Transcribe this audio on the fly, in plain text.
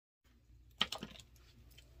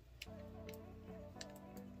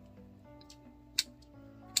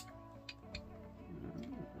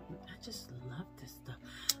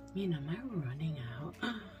mean, am I running out?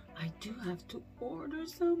 I do have to order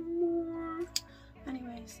some more.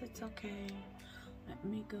 Anyways, it's okay. Let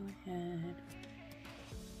me go ahead.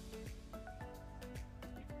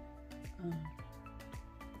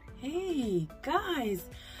 Hey guys,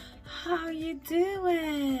 how you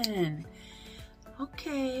doing?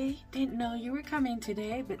 Okay, didn't know you were coming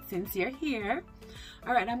today, but since you're here,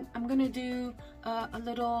 all right, I'm gonna do a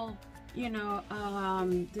little, you know,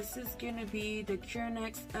 this is gonna be the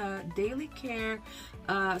CureNext Daily Care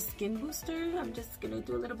Skin Booster. I'm just gonna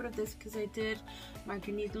do a little bit of this because I did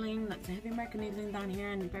microneedling. That's a heavy microneedling down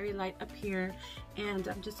here and very light up here, and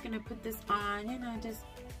I'm just gonna put this on, you know, just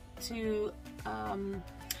to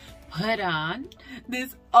put on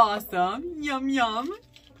this awesome yum yum.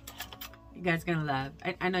 You guys gonna love.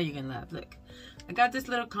 I know you're gonna love. Look, I got this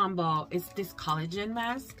little combo. It's this Collegen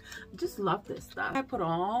mask. I just love this stuff. I put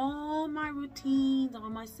all my routines, all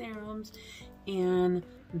my serums in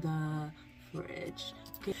the fridge.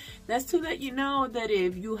 Okay. That's to let you know that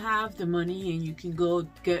if you have the money and you can go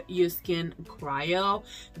get your skin cryo,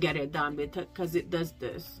 get it done, because it does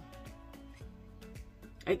this.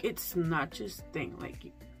 Like, it snatches thing. Like,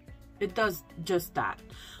 it does just that.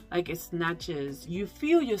 Like, it snatches. You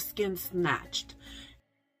feel your skin snatched.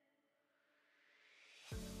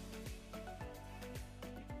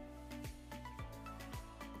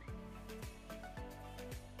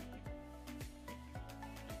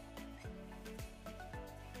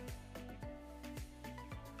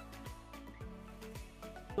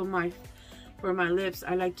 For my lips,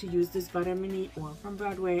 I like to use this Vitamin E oil from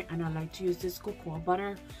Broadway, and I like to use this cocoa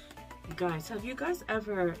butter. Guys, have you guys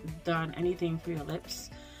ever done anything for your lips?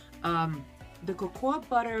 The cocoa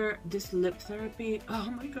butter, this lip therapy, oh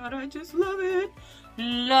my god, I just love it.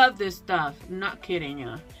 Love this stuff. Not kidding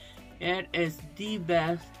you. It is the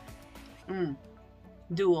best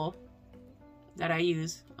duo that I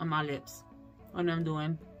use on my lips when I'm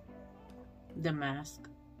doing the mask.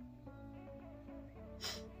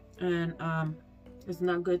 And it's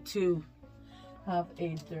not good to have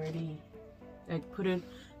a dirty, like, put it.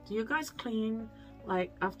 Do you guys clean,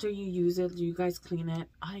 like, after you use it, do you guys clean it?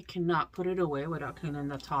 I cannot put it away without cleaning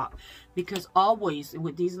the top, because always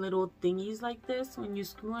with these little thingies like this, when you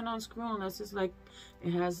screw and unscrew, unless it's like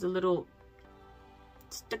it has the little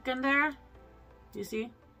stick in there, you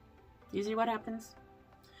see what happens?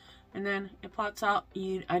 And then it pops out.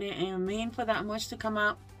 I didn't even mean for that much to come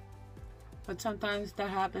out, but sometimes that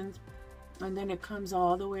happens, and then it comes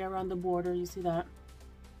all the way around the border. You see that?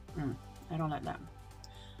 I don't like that.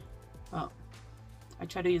 Well, I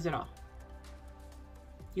try to use it all.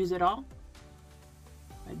 Use it all?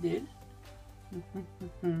 I did.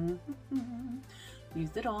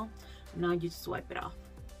 Used it all. Now you just wipe it off.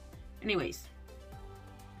 Anyways,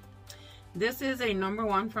 this is a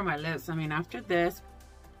 #1 for my lips. I mean, after this,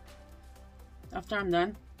 after I'm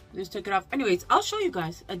done, just take it off. Anyways, I'll show you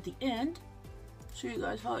guys at the end. Show you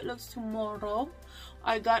guys how it looks tomorrow.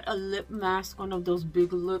 I got a lip mask, one of those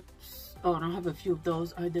big lips. Oh, and I have a few of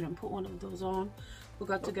those. I didn't put one of those on.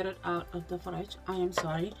 Forgot to get it out of the fridge. I am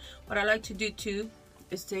sorry. What I like to do too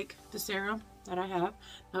is take the serum that I have,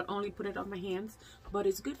 not only put it on my hands, but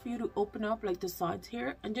it's good for you to open up like the sides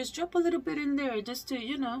here and just drop a little bit in there, just to,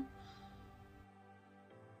 you know,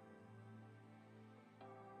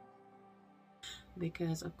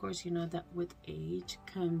 because of course you know that with age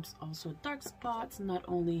comes also dark spots. Not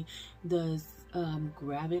only does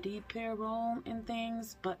gravity play a role in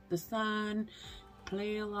things, but the sun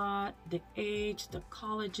play a lot, the age, the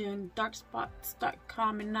collagen, dark spots start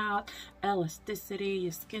coming out, elasticity,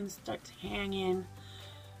 your skin starts hanging.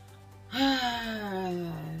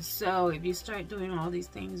 So if you start doing all these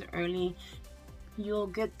things early, you'll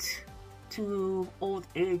get to old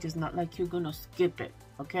age. It's not like you're gonna skip it,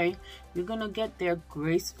 okay? You're gonna get there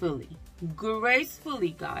gracefully,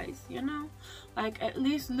 guys, you know, like at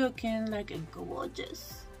least looking like a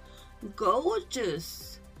gorgeous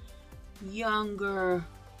younger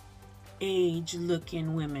age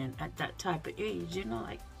looking women at that type of age, you know,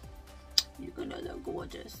 like you're gonna look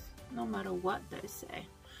gorgeous no matter what they say.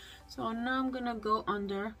 So now I'm gonna go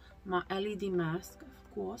under my LED mask,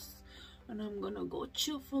 of course, and I'm gonna go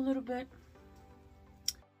chill for a little bit.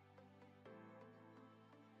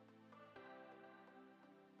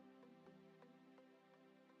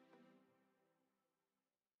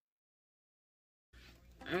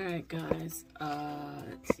 Alright guys,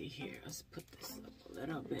 let's see here, let's put this up a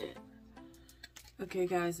little bit. Okay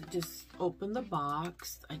guys, I just opened the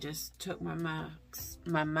box. I just took my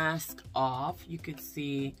mask off. You could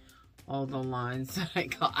see all the lines that I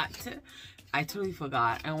got. I totally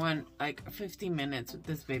forgot. I went like 15 minutes with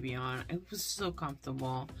this baby on. It was so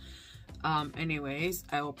comfortable. Anyways,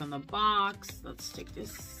 I open the box. Let's take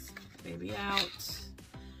this baby out.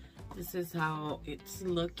 This is how it's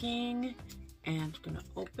looking, and I'm gonna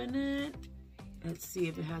open it. Let's see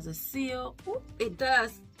if it has a seal. Ooh, it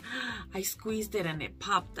does. I squeezed it and it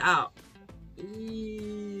popped out.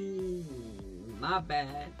 My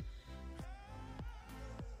bad.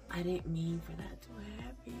 I didn't mean for that to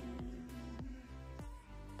happen.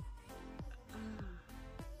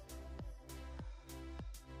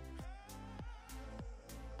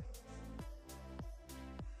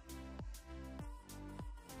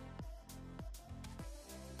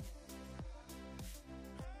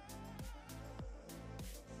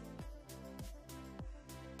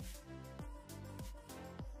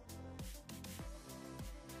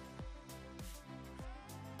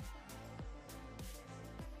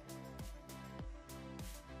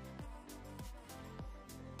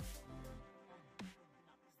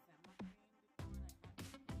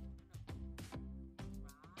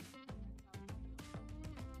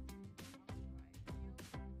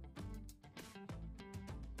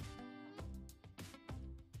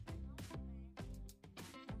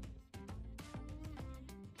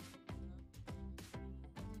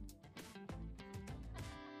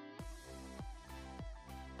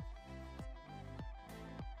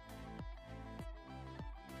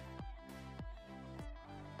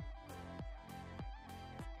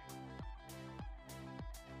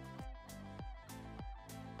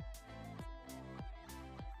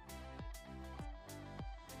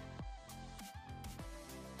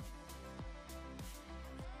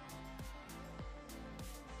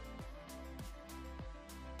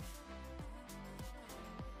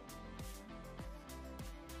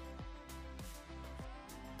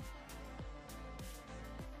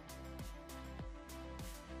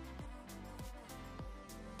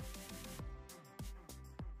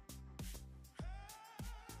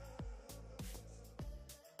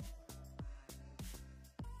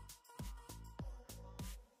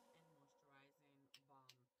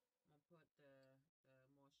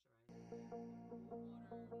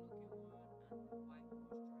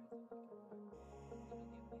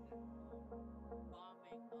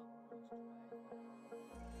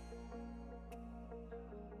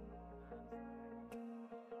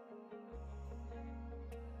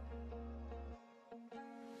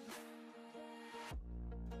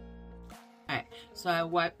 Alright, so I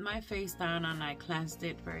wiped my face down and I cleansed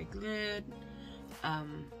it very good.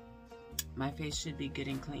 My face should be good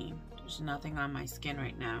and clean. There's nothing on my skin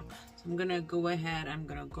right now. So I'm gonna go ahead, I'm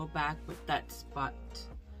gonna go back with that spot,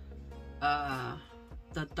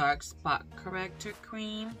 the Darkspot Corrector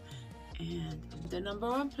cream. And the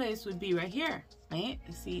 #1 place would be right here, right?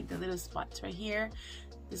 See the little spots right here.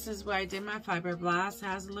 This is where I did my fiberblast. It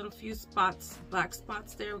has a little few spots, black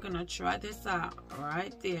spots there. We're gonna try this out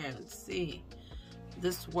right there. Let's see.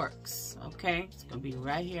 This works, okay? It's gonna be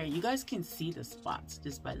right here. You guys can see the spots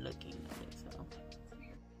just by looking at it. So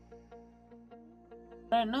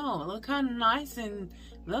I know. Look how nice it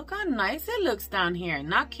looks down here.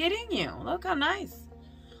 Not kidding you. Look how nice.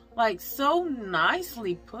 Like so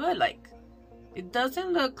nicely put. Like it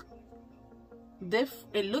doesn't look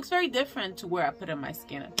it looks very different to where I put in my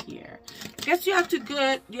skin up here. I guess you have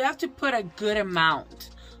to put a good amount,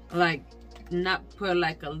 like not put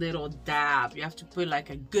like a little dab. You have to put like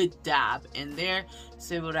a good dab in there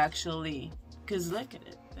so it would actually, because look at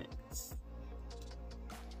it.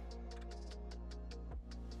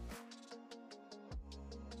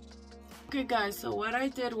 Okay guys, so what I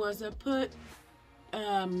did was I put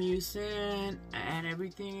mucin and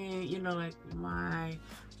everything, you know, like my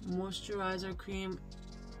moisturizer cream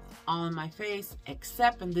all in my face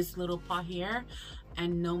except in this little part here,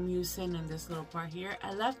 and no mucin in this little part here.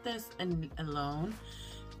 I left this alone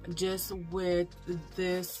just with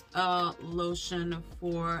this lotion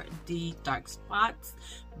for the dark spots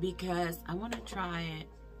because I want to try it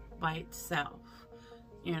by itself,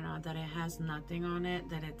 you know, that it has nothing on it,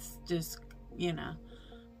 that it's just, you know,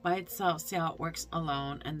 by itself, see how it works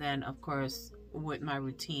alone. And then of course with my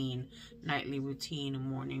routine, nightly routine,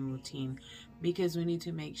 morning routine, because we need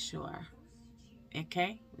to make sure,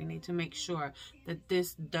 okay, we need to make sure that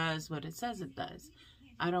this does what it says it does.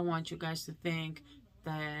 I don't want you guys to think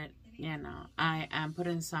that, you know, I am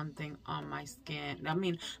putting something on my skin. I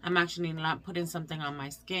mean, I'm actually not putting something on my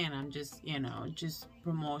skin. I'm just, you know, just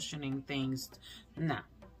promotioning things. No.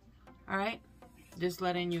 All right, just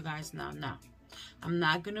letting you guys know. No, I'm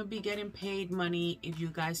not gonna be getting paid money if you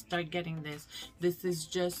guys start getting this. This is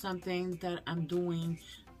just something that I'm doing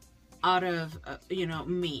out of you know,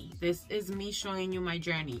 me. This is me showing you my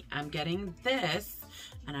journey. I'm getting this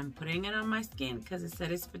and I'm putting it on my skin because it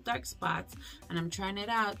said it's for dark spots, and I'm trying it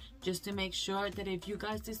out just to make sure that if you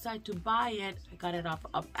guys decide to buy it, I got it off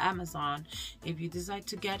of Amazon. If you decide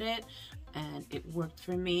to get it and it worked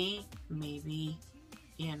for me, maybe,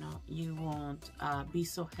 you know, you won't be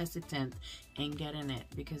so hesitant in getting it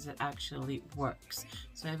because it actually works.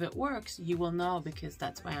 So if it works, you will know, because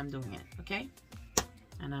that's why I'm doing it, okay?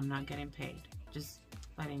 And I'm not getting paid. Just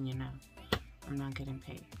letting you know, I'm not getting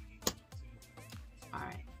paid. All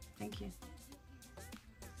right, thank you.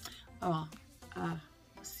 Oh,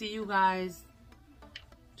 see you guys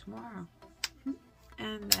tomorrow.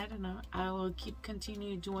 And I don't know, I will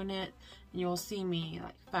continue doing it, and you'll see me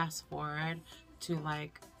like fast forward to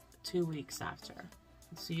like 2 weeks after,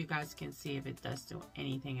 so you guys can see if it does do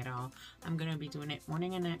anything at all. I'm gonna be doing it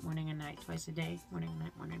morning and night, twice a day, morning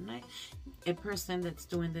and night. A person that's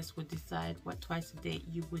doing this would decide what twice a day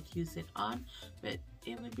you would use it on, but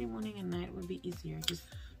it would be morning and night. It would be easier. Just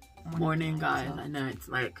morning guys. So I know it's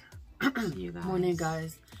like see you guys. Morning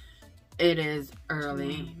guys. It is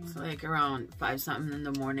early. It's like around 5 something in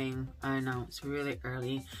the morning. I know it's really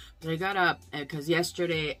early. But I got up because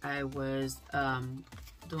yesterday I was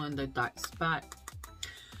doing the Darkspot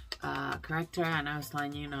corrector, and I was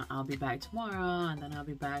telling you, I'll be back tomorrow, and then I'll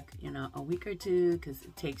be back, a week or two, because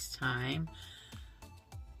it takes time.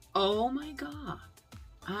 Oh my god,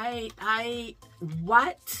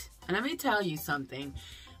 what? And let me tell you something.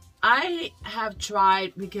 I have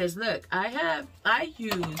tried, because look, I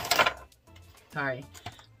use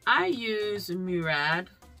Murad.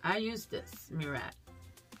 I use this Murad.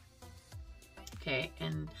 Okay,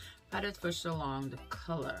 and I've had it for so long. The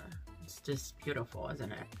color, it's just beautiful,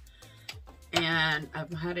 isn't it? And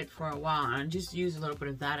I've had it for a while, and I just use a little bit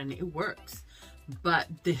of that, and it works. But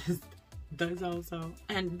this does also,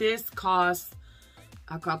 and this costs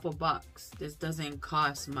a couple bucks. This doesn't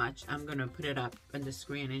cost much. I'm gonna put it up on the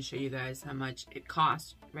screen and show you guys how much it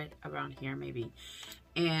costs, right around here maybe.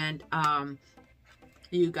 And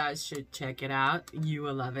you guys should check it out. You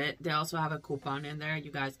will love it. They also have a coupon in there.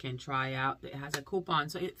 You guys can try out. It has a coupon,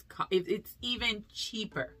 so it's even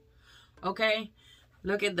cheaper. Okay,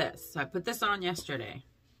 look at this. So I put this on yesterday.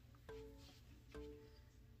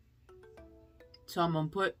 So I'm gonna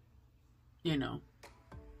put, I'm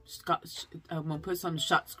gonna put some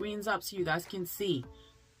shot screens up so you guys can see.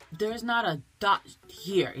 There's not a dot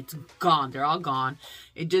here. It's gone. They're all gone.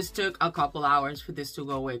 It just took a couple hours for this to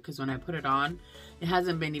go away, because when I put it on, it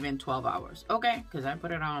hasn't been even 12 hours. Okay, because I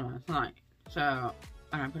put it on last night. So,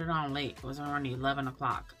 and I put it on late. It was around 11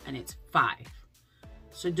 o'clock, and it's 5.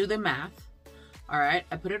 So do the math. All right,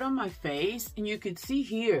 I put it on my face, and you could see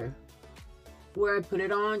here where I put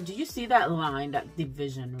it on. Do you see that line, that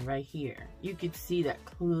division right here? You could see that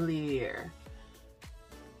clear.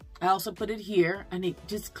 I also put it here, and it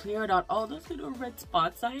just cleared out all those little red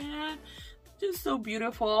spots I had. Just so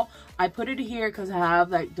beautiful. I put it here because I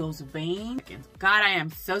have like those veins. God, I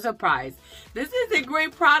am so surprised. This is a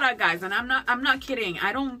great product, guys, and I'm not kidding.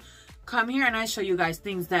 I don't come here and I show you guys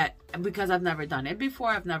things that, because I've never done it before.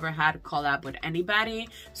 I've never had a collab with anybody.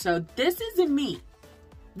 So this is me.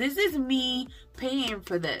 This is me paying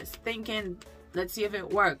for this, thinking, let's see if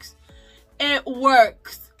it works. It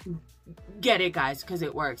works. Get it, guys, because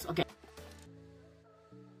it works. Okay.